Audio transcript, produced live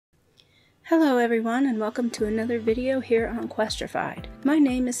Hello everyone, and welcome to another video here on Questrified. My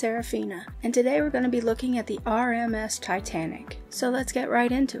name is Serafina, and today we're going to be looking at the RMS Titanic. So let's get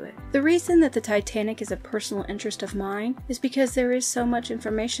right into it. The reason that the Titanic is a personal interest of mine is because there is so much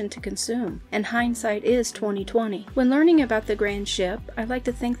information to consume, and hindsight is 20/20. When learning about the grand ship, I like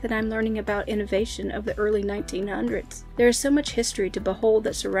to think that I'm learning about innovation of the early 1900s. There is so much history to behold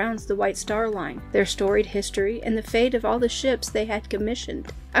that surrounds the White Star Line, their storied history, and the fate of all the ships they had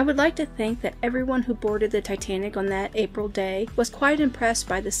commissioned. I would like to think that everyone who boarded the Titanic on that April day was quite impressed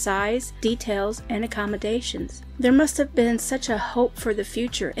by the size, details, and accommodations. There must have been such a hope for the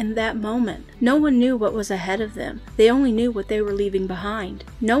future in that moment. No one knew what was ahead of them. They only knew what they were leaving behind.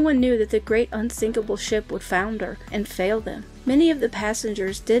 No one knew that the great unsinkable ship would founder and fail them. Many of the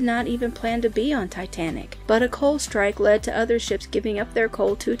passengers did not even plan to be on Titanic, but a coal strike led to other ships giving up their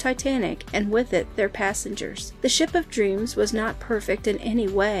coal to Titanic, and with it, their passengers. The Ship of Dreams was not perfect in any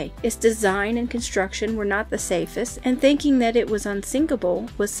way. Its design and construction were not the safest, and thinking that it was unsinkable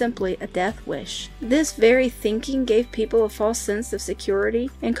was simply a death wish. This very thinking gave people a false sense of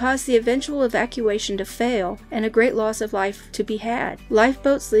security and caused the eventual evacuation to fail and a great loss of life to be had.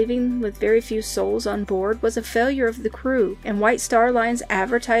 Lifeboats leaving with very few souls on board was a failure of the crew, and White Star Line's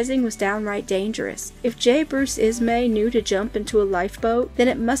advertising was downright dangerous. If J. Bruce Ismay knew to jump into a lifeboat, then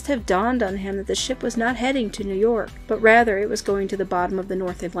it must have dawned on him that the ship was not heading to New York, but rather it was going to the bottom of the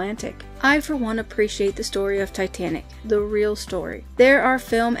North Atlantic. I, for one, appreciate the story of Titanic, the real story. There are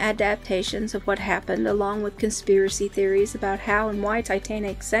film adaptations of what happened, along with conspiracy theories about how and why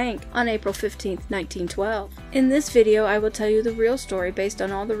Titanic sank on April 15, 1912. In this video, I will tell you the real story based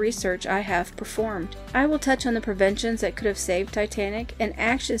on all the research I have performed. I will touch on the preventions that could have saved Titanic and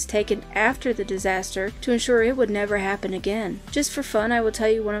actions taken after the disaster to ensure it would never happen again. Just for fun, I will tell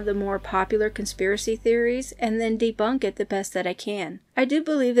you one of the more popular conspiracy theories and then debunk it the best that I can. I do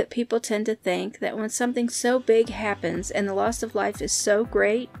believe that people tend to think that when something so big happens and the loss of life is so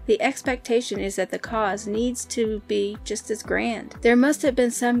great, the expectation is that the cause needs to be just as grand. There must have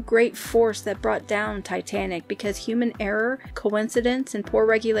been some great force that brought down Titanic because human error, coincidence, and poor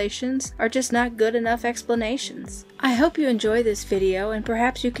regulations are just not good enough explanations. I hope you enjoy this video, and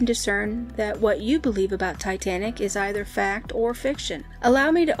perhaps you can discern that what you believe about Titanic is either fact or fiction. Allow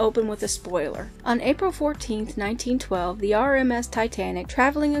me to open with a spoiler. On April 14, 1912, the RMS Titanic,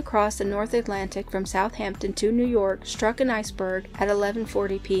 traveling across the North Atlantic from Southampton to New York, struck an iceberg at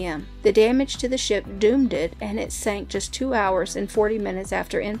 11:40 p.m. The damage to the ship doomed it, and it sank just 2 hours and 40 minutes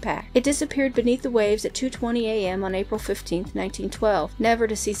after impact. It disappeared beneath the waves at 2:20 a.m. on April 15, 1912, never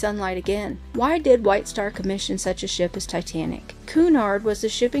to see sunlight again. Why did White Star commission such a ship as Titanic? Cunard was the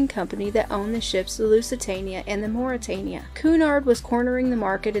shipping company that owned the ships the Lusitania and the Mauretania. Cunard was cornering the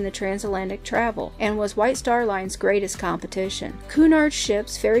market in the transatlantic travel, and was White Star Line's greatest competition. Cunard's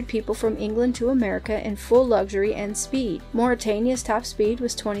ships ferried people from England to America in full luxury and speed. Mauretania's top speed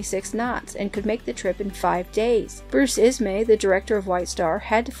was 26 knots and could make the trip in 5 days. Bruce Ismay, the director of White Star,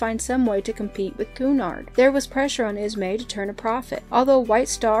 had to find some way to compete with Cunard. There was pressure on Ismay to turn a profit. Although White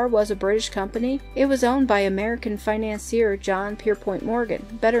Star was a British company, it was owned by American financier John Pierpont Morgan,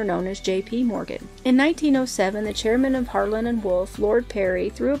 better known as J.P. Morgan. In 1907, the chairman of Harland & Wolff, Lord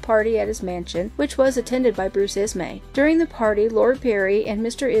Perry, threw a party at his mansion, which was attended by Bruce Ismay. During the party, Lord Perry and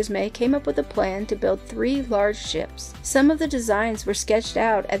Mr. Ismay came up with a plan to build 3 large ships. Some of the designs were sketched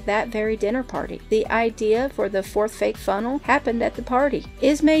out at that very dinner party. The idea for the 4th fake funnel happened at the party.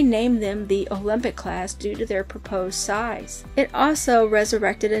 Ismay named them the Olympic class due to their proposed size. It also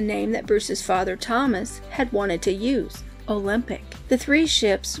resurrected a name that Bruce's father Thomas had wanted to use: Olympic. The 3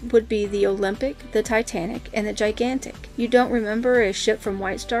 ships would be the Olympic, the Titanic, and the Gigantic. You don't remember a ship from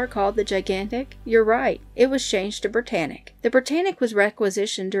White Star called the Gigantic? You're right. It was changed to Britannic. The Britannic was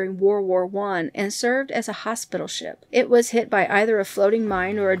requisitioned during World War I and served as a hospital ship. It was hit by either a floating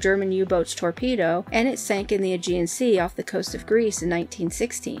mine or a German U-boat's torpedo, and it sank in the Aegean Sea off the coast of Greece in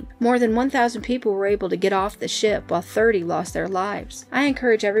 1916. More than 1,000 people were able to get off the ship, while 30 lost their lives. I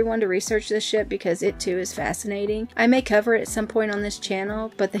encourage everyone to research this ship because it too is fascinating. I may cover it at some point on this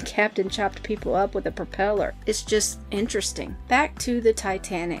channel, but the captain chopped people up with a propeller. It's just interesting. Back to the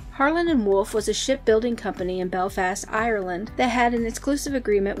Titanic. Harland & Wolff was a shipbuilding company in Belfast, Ireland that had an exclusive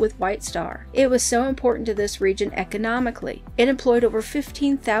agreement with White Star. It was so important to this region economically. It employed over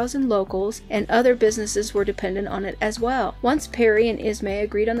 15,000 locals, and other businesses were dependent on it as well. Once Perry and Ismay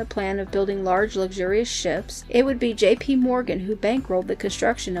agreed on the plan of building large, luxurious ships, it would be J.P. Morgan who bankrolled the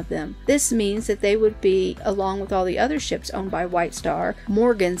construction of them. This means that they would be, along with all the other ships owned by White Star,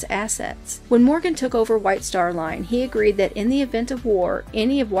 Morgan's assets. When Morgan took over White Star Line, he agreed that in the event of war,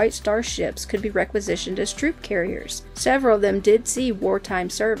 any of White Star's ships could be requisitioned as troop carriers. Several of them did see wartime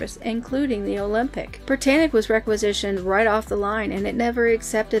service, including the Olympic. Britannic was requisitioned right off the line, and it never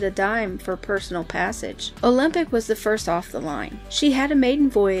accepted a dime for personal passage. Olympic was the first off the line. She had a maiden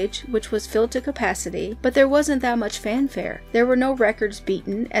voyage, which was filled to capacity, but there wasn't that much fanfare. There were no records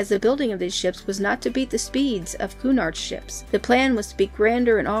beaten, as the building of these ships was not to beat the speeds of Cunard's ships. The plan was to be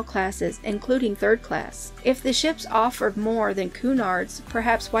grander in all classes, including third class. If the ships offered more than Cunard's,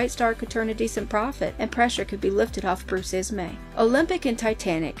 perhaps White Star could turn a decent profit, and pressure could be lifted off Bruce Ismay. Olympic and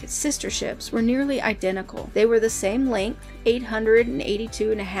Titanic, sister ships, were nearly identical. They were the same length,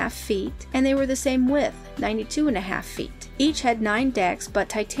 882.5 feet, and they were the same width, 92.5 feet. Each had 9 decks, but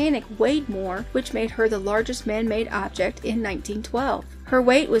Titanic weighed more, which made her the largest man-made object in 1912. Her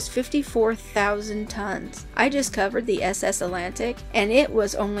weight was 54,000 tons. I just covered the SS Atlantic, and it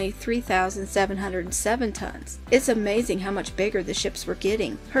was only 3,707 tons. It's amazing how much bigger the ships were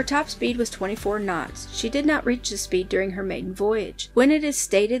getting. Her top speed was 24 knots. She did not reach this speed during her maiden voyage. When it is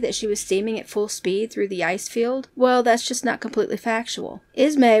stated that she was steaming at full speed through the ice field, well, that's just not completely factual.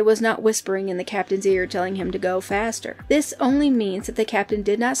 Ismay was not whispering in the captain's ear telling him to go faster. This only means that the captain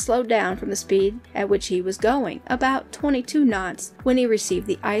did not slow down from the speed at which he was going, about 22 knots, when he received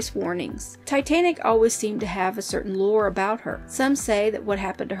the ice warnings. Titanic always seemed to have a certain lore about her. Some say that what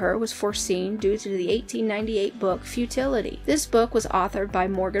happened to her was foreseen due to the 1898 book Futility. This book was authored by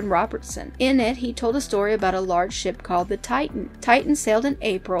Morgan Robertson. In it, he told a story about a large ship called the Titan. Titan sailed in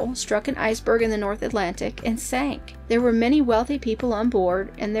April, struck an iceberg in the North Atlantic, and sank. There were many wealthy people on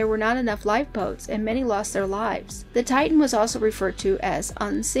board, and there were not enough lifeboats, and many lost their lives. The Titan was also referred to as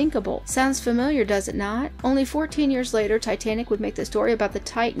unsinkable. Sounds familiar, does it not? Only 14 years later, Titanic would make the story about the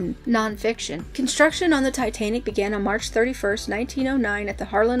Titan non-fiction. Construction on the Titanic began on March 31st, 1909 at the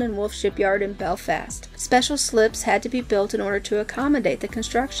Harland & Wolff shipyard in Belfast. Special slips had to be built in order to accommodate the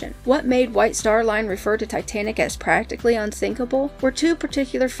construction. What made White Star Line refer to Titanic as practically unsinkable were 2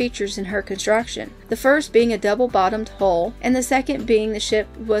 particular features in her construction. The first being a double-bottomed hull, and the second being the ship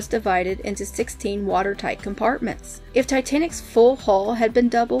was divided into 16 watertight compartments. If Titanic's full hull had been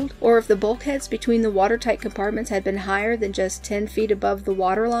doubled, or if the bulkheads between the watertight compartments had been higher than just 10 feet above the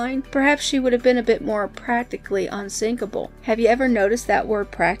waterline, perhaps she would have been a bit more practically unsinkable. Have you ever noticed that word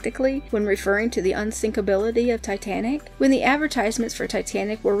practically when referring to the unsinkability of Titanic? When the advertisements for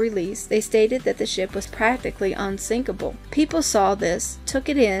Titanic were released, they stated that the ship was practically unsinkable. People saw this, took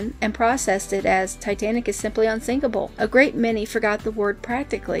it in, and processed it as Titanic is simply unsinkable. A great many forgot the word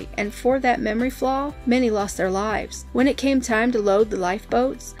practically, and for that memory flaw, many lost their lives. When it came time to load the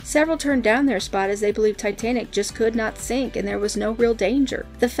lifeboats, several turned down their spot as they believed Titanic just could not sink and there was no real danger.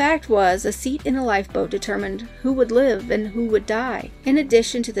 The fact was, a seat in a lifeboat determined who would live and who would die. In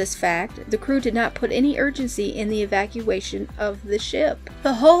addition to this fact, the crew did not put any urgency in the evacuation of the ship.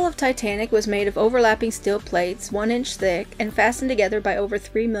 The hull of Titanic was made of overlapping steel plates 1 inch thick and fastened together by over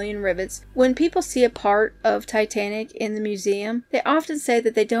 3 million rivets. When people see a part of Titanic in the museum, they often say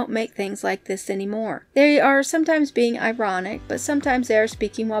that they don't make things like this anymore. They are sometimes being ironic, but sometimes they are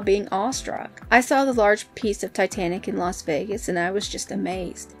speaking while being awestruck. I saw the large piece of Titanic in Las Vegas and I was just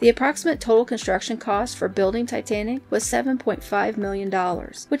amazed. The approximate total construction cost for building Titanic was $7.5 million,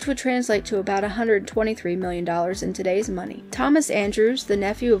 which would translate to about $123 million in today's money. Thomas Andrews, the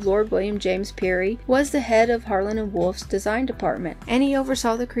nephew of Lord William James Peary, was the head of Harland & Wolff's design department, and he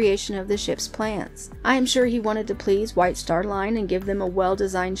oversaw the creation of the ship's plans. I am sure he wanted to please White Star Line and give them a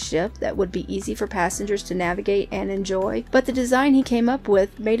well-designed ship that would be easy for passengers to navigate and enjoy, but the design he came up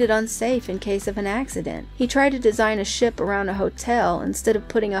with made it unsafe in case of an accident. He tried to design a ship around a hotel instead of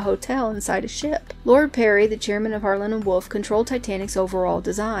putting a hotel inside a ship. Lord Peary, the chairman of Harland & Wolff, controlled Titanic's overall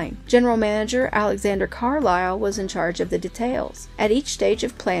design. General Manager Alexander Carlisle was in charge of the details. At each stage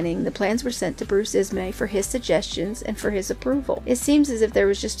of planning, the plans were sent to Bruce Ismay for his suggestions and for his approval. It seems as if there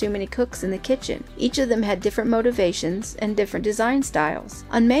was just too many cooks in the kitchen. Each of them had different motivations and different design styles.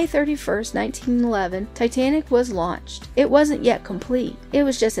 On May 31st, 1911, Titanic was launched. It wasn't yet complete. It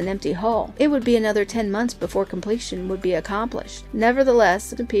was just an empty hull. It would be another 10 months before completion would be accomplished.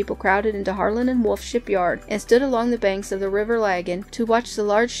 Nevertheless, the people crowded into Harland & Wolff shipyard and stood along the banks of the River Lagan to watch the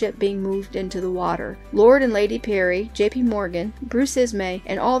large ship being moved into the water. Lord and Lady Peary, J.P. Morgan, Bruce Ismay,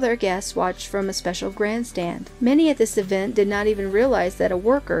 and all their guests watched from a special grandstand. Many at this event did not even realize that a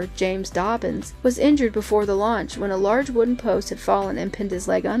worker, James Dobbins, was injured before the launch when a large wooden post had fallen and pinned his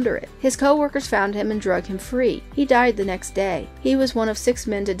leg under it. His co-workers found him and drug him free. He died the next day. He was one of 6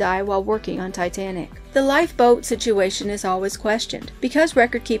 men to die while working on Titanic. The lifeboat situation is always questioned. Because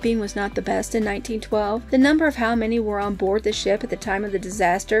record keeping was not the best in 1912, the number of how many were on board the ship at the time of the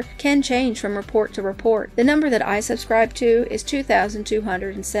disaster can change from report to report. The number that I subscribe to is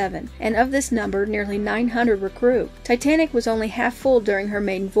 2,207, and of this number, nearly 900 were crew. Titanic was only half full during her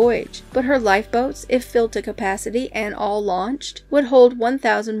maiden voyage, but her lifeboats, if filled to capacity and all launched, would hold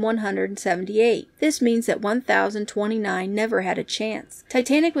 1,178. This means that 1,029 never had a chance.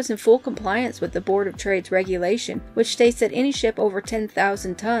 Titanic was in full compliance with the Board of Trade's regulation, which states that any ship over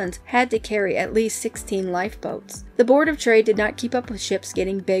 10,000 tons had to carry at least 16 lifeboats. The Board of Trade did not keep up with ships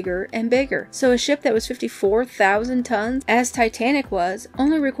getting bigger and bigger, so a ship that was 54,000 tons, as Titanic was,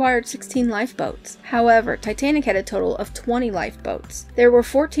 only required 16 lifeboats. However, Titanic had a total of 20 lifeboats. There were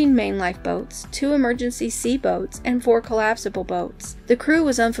 14 main lifeboats, 2 emergency sea boats, and 4 collapsible boats. The crew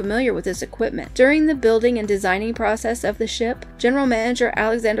was unfamiliar with this equipment. During the building and designing process of the ship, General Manager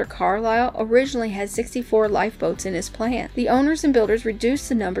Alexander Carlisle originally had 64 lifeboats in his plan. The owners and builders reduced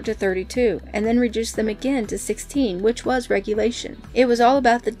the number to 32, and then reduced them again to 16, which was regulation. It was all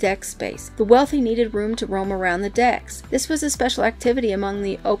about the deck space. The wealthy needed room to roam around the decks. This was a special activity among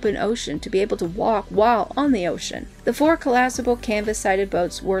the open ocean, to be able to walk while on the ocean. The 4 collapsible canvas-sided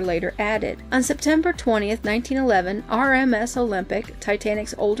boats were later added. On September 20th, 1911, RMS Olympic,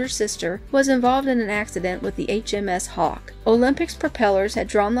 Titanic's older sister, was involved in an accident with the HMS Hawk. Olympic's propellers had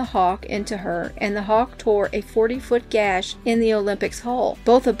drawn the Hawk into her, and the Hawk tore a 40-foot gash in the Olympic's hull,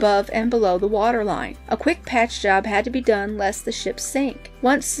 both above and below the waterline. A quick patch job had to be done lest the ship sink.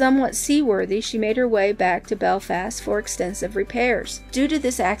 Once somewhat seaworthy, she made her way back to Belfast for extensive repairs. Due to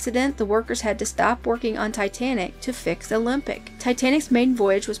this accident, the workers had to stop working on Titanic to fix Olympic. Titanic's maiden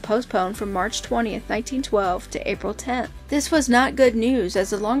voyage was postponed from March 20th, 1912 to April 10th. This was not good news,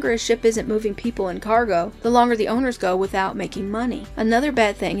 as the longer a ship isn't moving people and cargo, the longer the owners go without making money. Another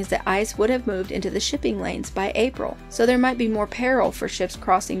bad thing is that ice would have moved into the shipping lanes by April, so there might be more peril for ships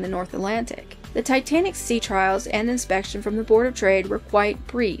crossing the North Atlantic. The Titanic's sea trials and inspection from the Board of Trade were quite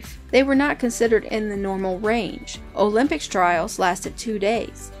brief. They were not considered in the normal range. Olympic's trials lasted 2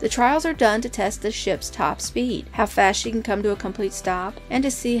 days. The trials are done to test the ship's top speed, how fast she can come to a complete stop, and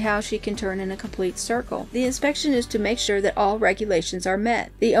to see how she can turn in a complete circle. The inspection is to make sure that all regulations are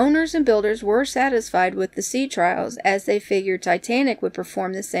met. The owners and builders were satisfied with the sea trials, as they figured Titanic would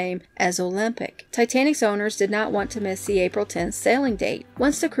perform the same as Olympic. Titanic's owners did not want to miss the April 10th sailing date.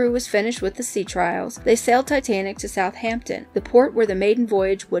 Once the crew was finished with the sea trials, they sailed Titanic to Southampton, the port where the maiden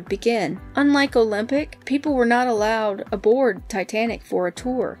voyage would begin. Unlike Olympic, people were not allowed aboard Titanic for a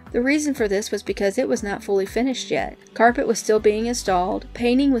tour. The reason for this was because it was not fully finished yet. Carpet was still being installed,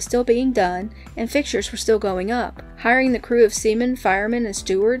 painting was still being done, and fixtures were still going up. Hiring the crew of seamen, firemen, and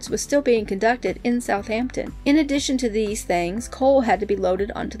stewards was still being conducted in Southampton. In addition to these things, coal had to be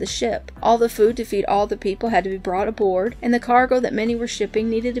loaded onto the ship. All the food to feed all the people had to be brought aboard, and the cargo that many were shipping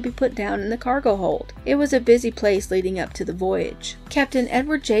needed to be put down in the cargo hold. It was a busy place leading up to the voyage. Captain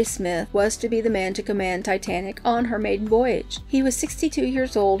Edward J. Smith was to be the man to command Titanic on her maiden voyage. He was 62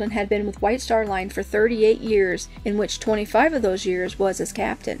 years old and had been with White Star Line for 38 years, in which 25 of those years was as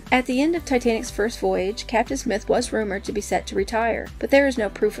captain. At the end of Titanic's first voyage, Captain Smith was rumored to be set to retire, but there is no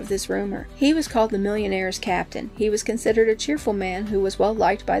proof of this rumor. He was called the millionaire's captain. He was considered a cheerful man who was well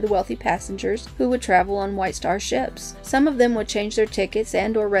liked by the wealthy passengers who would travel on White Star ships. Some of them would change their tickets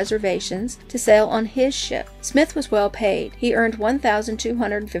and/or reservations to sail on his ship. Smith was well paid. He earned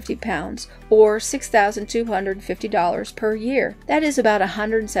 £1,250, or $6,250 per year. That is about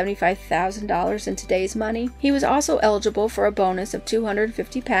 $175,000 in today's money. He was also eligible for a bonus of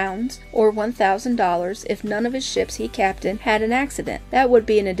 £250, or $1,000, if none of his ships he captained had an accident. That would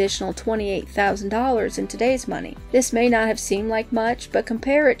be an additional $28,000 in today's money. This may not have seemed like much, but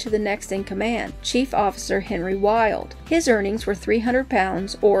compare it to the next in command, Chief Officer Henry Wilde. His earnings were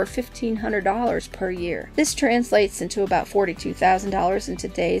 £300, or $1,500 per year. This translates into about $42,000 in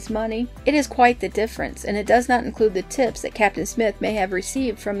today's money. It is quite the difference, and it does not include the tips that Captain Smith may have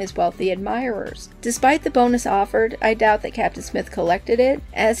received from his wealthy admirers. Despite the bonus offered, I doubt that Captain Smith collected it,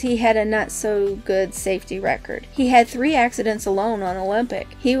 as he had a not-so-good safety record. He had 3 accidents alone on Olympic.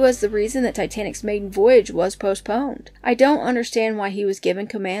 He was the reason that Titanic's maiden voyage was postponed. I don't understand why he was given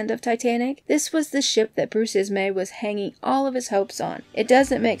command of Titanic. This was the ship that Bruce Ismay was hanging all of his hopes on. It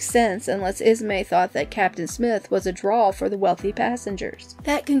doesn't make sense unless Ismay thought that Captain Smith was a draw for the wealthy passengers.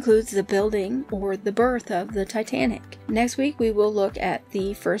 That concludes the building, or the birth, of the Titanic. Next week we will look at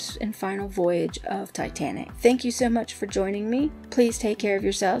the first and final voyage of Titanic. Thank you so much for joining me. Please take care of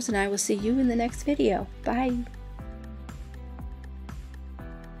yourselves, and I will see you in the next video. Bye!